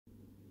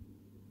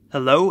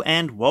Hello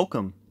and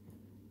welcome.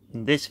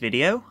 In this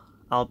video,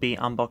 I'll be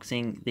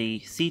unboxing the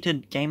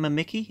seated Gamer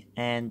Mickey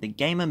and the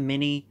Gamer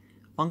Minnie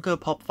Funko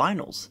Pop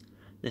vinyls.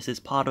 This is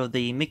part of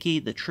the Mickey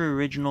the True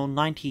Original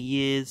 90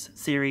 Years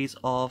series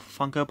of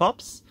Funko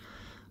Pops.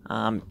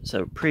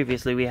 So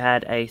previously we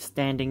had a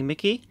standing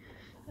Mickey,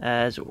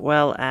 as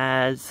well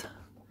as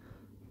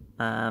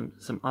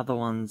some other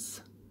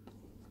ones.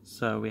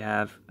 So we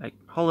have a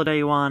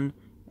holiday one,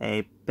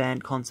 a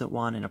band concert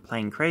one, and a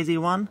Plain Crazy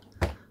one.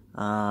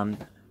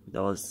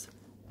 There was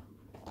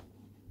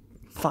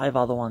 5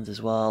 other ones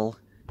as well,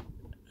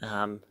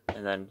 and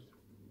then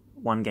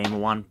one Gamer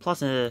one,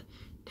 plus a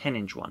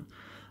 10-inch one.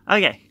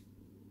 Okay,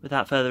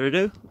 without further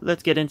ado,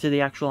 let's get into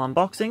the actual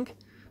unboxing.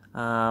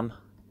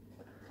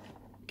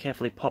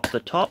 Carefully pop the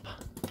top,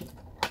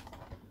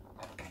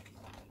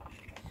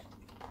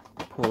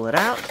 pull it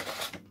out.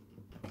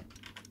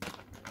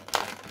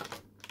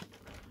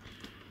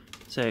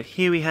 So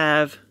here we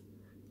have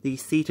the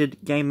seated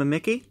Gamer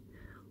Mickey,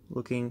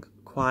 looking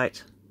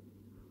quite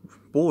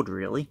bored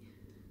really,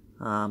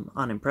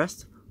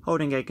 unimpressed,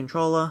 holding a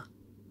controller,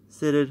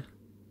 seated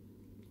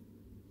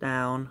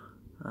down,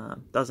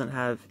 doesn't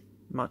have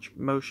much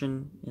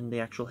motion in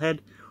the actual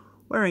head,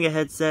 wearing a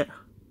headset.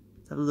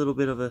 Let's have a little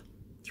bit of a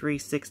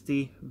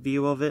 360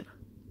 view of it.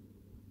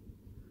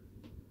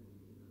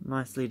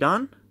 Nicely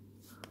done.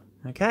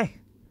 Okay.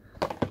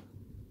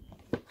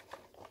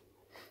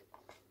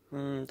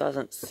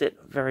 Doesn't sit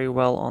very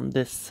well on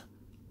this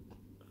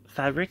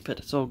fabric, but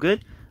it's all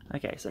good.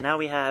 Okay, so now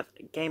we have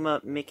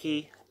Gamer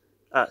Minnie.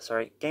 Let's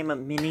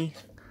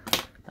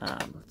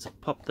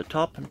pop the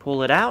top and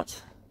pull it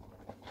out.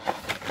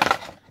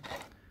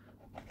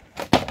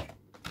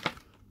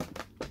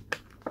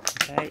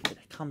 Okay,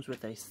 it comes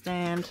with a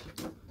stand.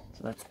 So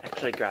let's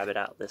actually grab it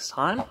out this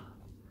time.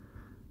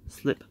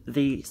 Slip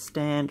the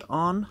stand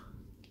on.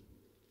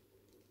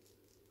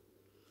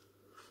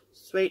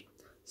 Sweet.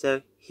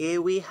 So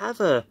here we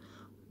have a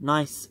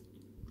nice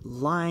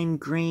lime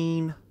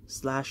green /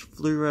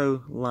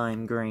 fluoro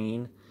lime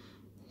green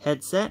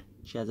headset.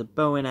 She has a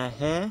bow in her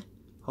hair,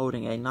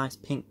 holding a nice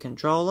pink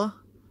controller.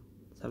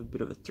 Let's have a bit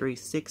of a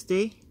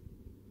 360.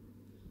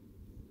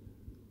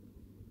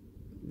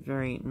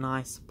 Very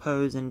nice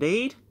pose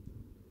indeed.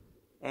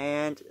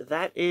 And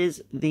that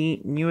is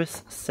the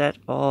newest set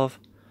of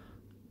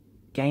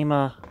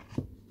Gamer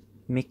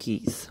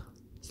Mickeys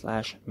 /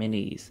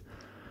 Minis.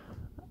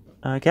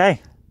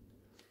 Okay.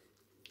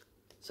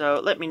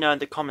 So let me know in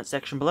the comment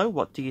section below,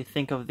 what do you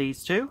think of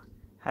these two?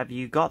 Have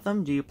you got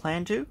them? Do you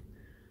plan to?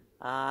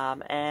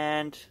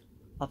 And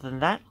other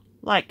than that,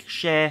 like,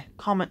 share,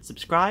 comment,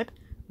 subscribe.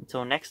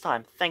 Until next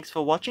time, thanks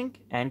for watching,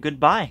 and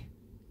goodbye.